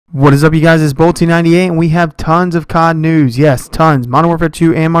What is up, you guys? It's Bolty98, and we have tons of COD news. Yes, tons. Modern Warfare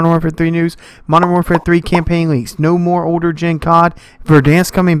 2 and Modern Warfare 3 news. Modern Warfare 3 campaign leaks. No more older gen COD.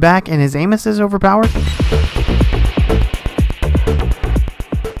 VERDANSK coming back, and is aimassist overpowered?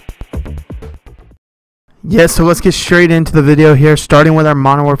 Yes, so let's get straight into the video here, starting with our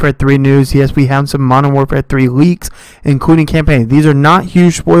Modern Warfare 3 news. Yes, we have some Modern Warfare 3 leaks, including campaign. These are not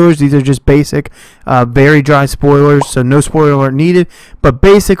huge spoilers. These are just basic, very dry spoilers, so no spoiler alert needed. But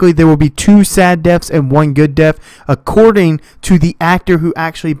basically, there will be 2 sad deaths and 1 good death, according to the actor who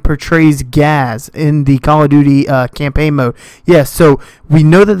actually portrays Gaz in the Call of Duty campaign mode. Yes, so we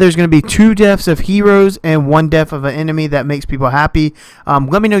know that there's going to be 2 deaths of heroes and 1 death of an enemy. That makes people happy.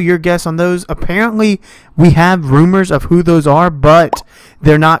 Let me know your guess on those. Apparently, we have rumors of who those are, but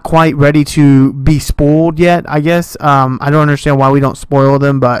they're not quite ready to be spoiled yet, I guess. I don't understand why we don't spoil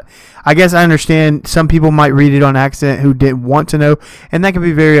them, but I guess I understand some people might read it on accident who didn't want to know, and that can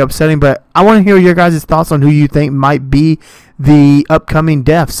be very upsetting. But I want to hear your guys' thoughts on who you think might be the upcoming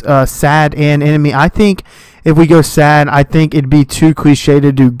deaths, sad and enemy. I think if we go sad, I think it'd be too cliche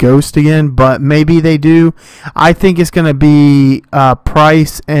to do Ghost again, but maybe they do. I think it's going to be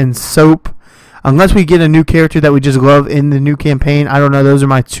Price and Soap. Unless we get a new character that we just love in the new campaign. I don't know. Those are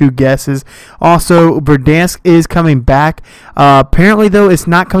my 2 guesses. Also, VERDANSK is coming back. Apparently, though, it's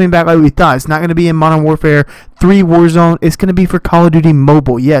not coming back like we thought. It's not going to be in Modern Warfare 3 Warzone. It's going to be for Call of Duty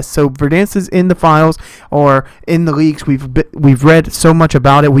Mobile. Yes, so VERDANSK is in the files or in the leaks. We've read so much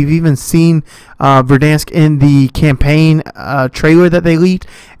about it. We've even seen VERDANSK in the campaign trailer that they leaked.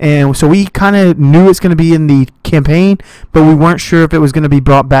 And so we kind of knew it's going to be in the campaign, but we weren't sure if it was going to be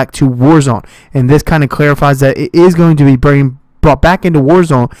brought back to Warzone. And this kind of clarifies that it is going to be brought back into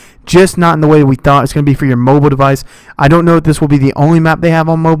Warzone, just not in the way we thought. It's going to be for your mobile device. I don't know if this will be the only map they have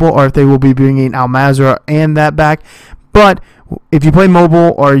on mobile or if they will be bringing Al-Mazrah and that back. But if you play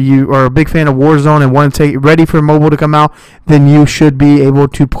mobile or you are a big fan of Warzone and want to take ready for mobile to come out, then you should be able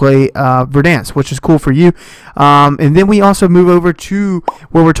to play VERDANSK, which is cool for you. And then we also move over to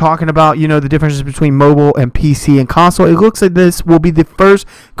where we're talking about, you know, the differences between mobile and PC and console. It looks like this will be the first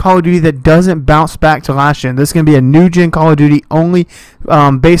Call of Duty that doesn't bounce back to last gen. This is going to be a new gen Call of Duty only.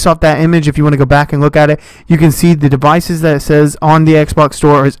 Based off that image, if you want to go back and look at it, you can see the devices that it says on the Xbox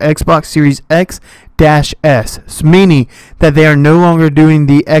store is Xbox Series X-S, meaning that they are no longer doing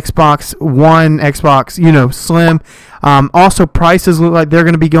the Xbox One, Xbox, you know, Slim. Also, prices look like they're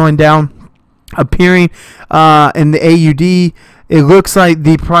going to be going down. Appearing in the AUD, it looks like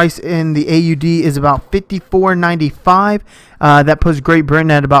the price in the AUD is about $54.95. That puts Great Britain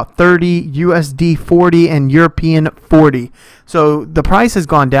at about 30, USD 40, and European 40. So the price has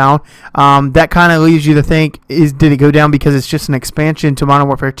gone down. That kind of leaves you to think, did it go down because it's just an expansion to Modern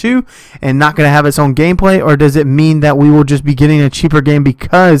Warfare 2 and not going to have its own gameplay, or does it mean that we will just be getting a cheaper game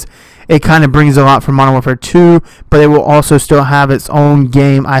because it kind of brings a lot from Modern Warfare 2, but it will also still have its own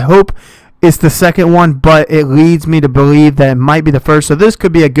game? I hope it's the second one, but it leads me to believe that it might be the first. So this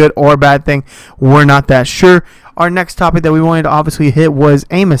could be a good or bad thing. We're not that sure. Our next topic that we wanted to obviously hit was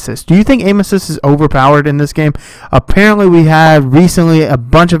aim assist. Do you think aim assist is overpowered in this game? Apparently, we had recently a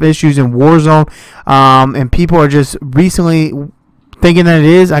bunch of issues in Warzone, and people are just recently thinking that it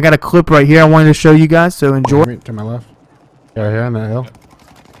is. I got a clip right here I wanted to show you guys, so enjoy. Right to my left. Yeah, right here on that hill.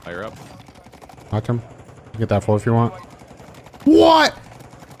 Fire up. Knock him. Get that floor if you want. What?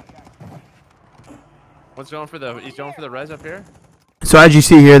 He's going for the res up here. So as you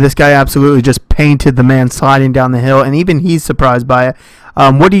see here, this guy absolutely just painted the man sliding down the hill, and even he's surprised by it.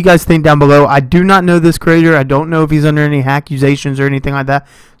 What do you guys think down below? I do not know this creator. I don't know if he's under any accusations or anything like that.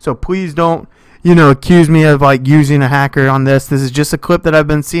 So please don't, you know, accuse me of like using a hacker on this. This is just a clip that I've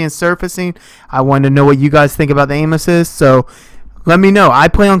been seeing surfacing. I wanted to know what you guys think about the aim assist. So let me know. I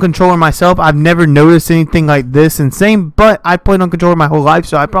play on controller myself. I've never noticed anything like this insane, but I played on controller my whole life,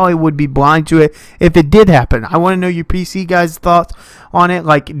 so I probably would be blind to it if it did happen. I want to know your PC guys' thoughts on it.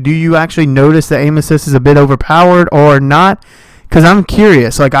 Like, do you actually notice that aim assist is a bit overpowered or not? Because I'm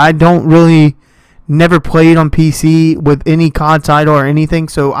curious. Like, I don't really never played on PC with any COD title or anything,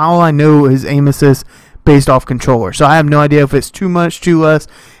 so all I know is aim assist based off controller. So I have no idea if it's too much, too less.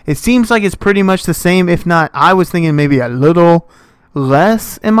 It seems like it's pretty much the same. If not, I was thinking maybe a little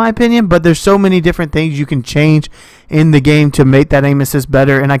less in my opinion, but there's so many different things you can change in the game to make that aim assist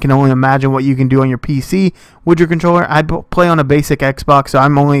better, and I can only imagine what you can do on your PC with your controller. I play on a basic Xbox, so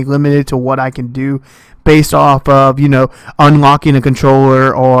I'm only limited to what I can do based off of, you know, unlocking a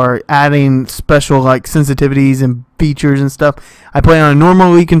controller or adding special like sensitivities and features and stuff. I play on a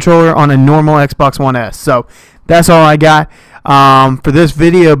normal Elite controller on a normal Xbox One S. So that's all I got. for this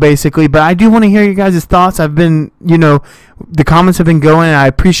video basically, but I do want to hear you guys' thoughts. I've been, the comments have been going, and I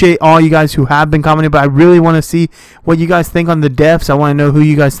appreciate all you guys who have been commenting, but I really want to see what you guys think on the deaths. I want to know who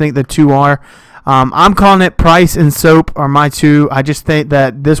you guys think the two are. I'm calling it Price and Soap are my two. I just think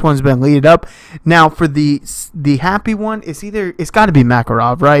that this one's been leaded up. Now for the happy one, it's got to be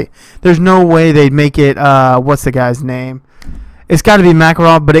Makarov, right? There's no way they'd make it. What's the guy's name? It's got to be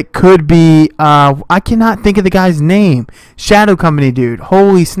Makarov, but it could be. I cannot think of the guy's name. Shadow Company dude.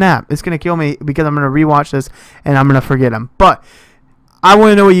 Holy snap! It's gonna kill me because I'm gonna rewatch this and I'm gonna forget him. But I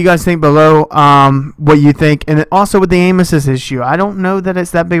want to know what you guys think below, what you think. And also with the aim assist issue, I don't know that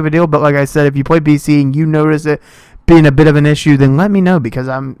it's that big of a deal, but like I said, if you play BC and you notice it being a bit of an issue, then let me know, because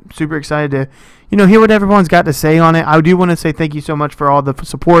I'm super excited to, hear what everyone's got to say on it. I do want to say thank you so much for all the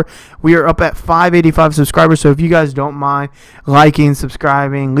support. We are up at 585 subscribers, so if you guys don't mind liking,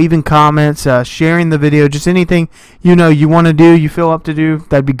 subscribing, leaving comments, sharing the video, just anything you want to do, you feel up to do,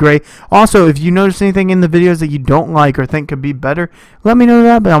 that'd be great. Also, if you notice anything in the videos that you don't like or think could be better, let me know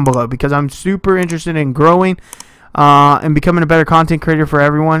that down below, because I'm super interested in growing and becoming a better content creator for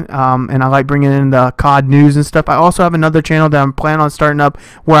everyone, and I like bringing in the COD news and stuff. I also have another channel that I'm planning on starting up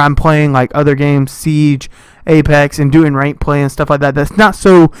where I'm playing like other games, Siege, Apex, and doing rank play and stuff like that. That's not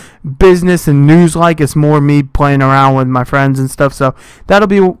so business and news like. It's more me playing around with my friends and stuff, so that'll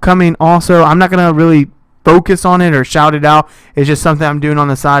be coming also. I'm not gonna really focus on it or shout it out. It's just something I'm doing on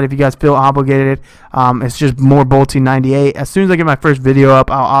the side. If you guys feel obligated, it's just more Bolty 98. As soon as I get my first video up,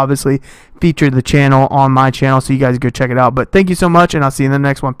 I'll obviously feature the channel on my channel, so you guys go check it out. But thank you so much, and I'll see you in the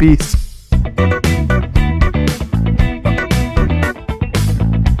next one. Peace.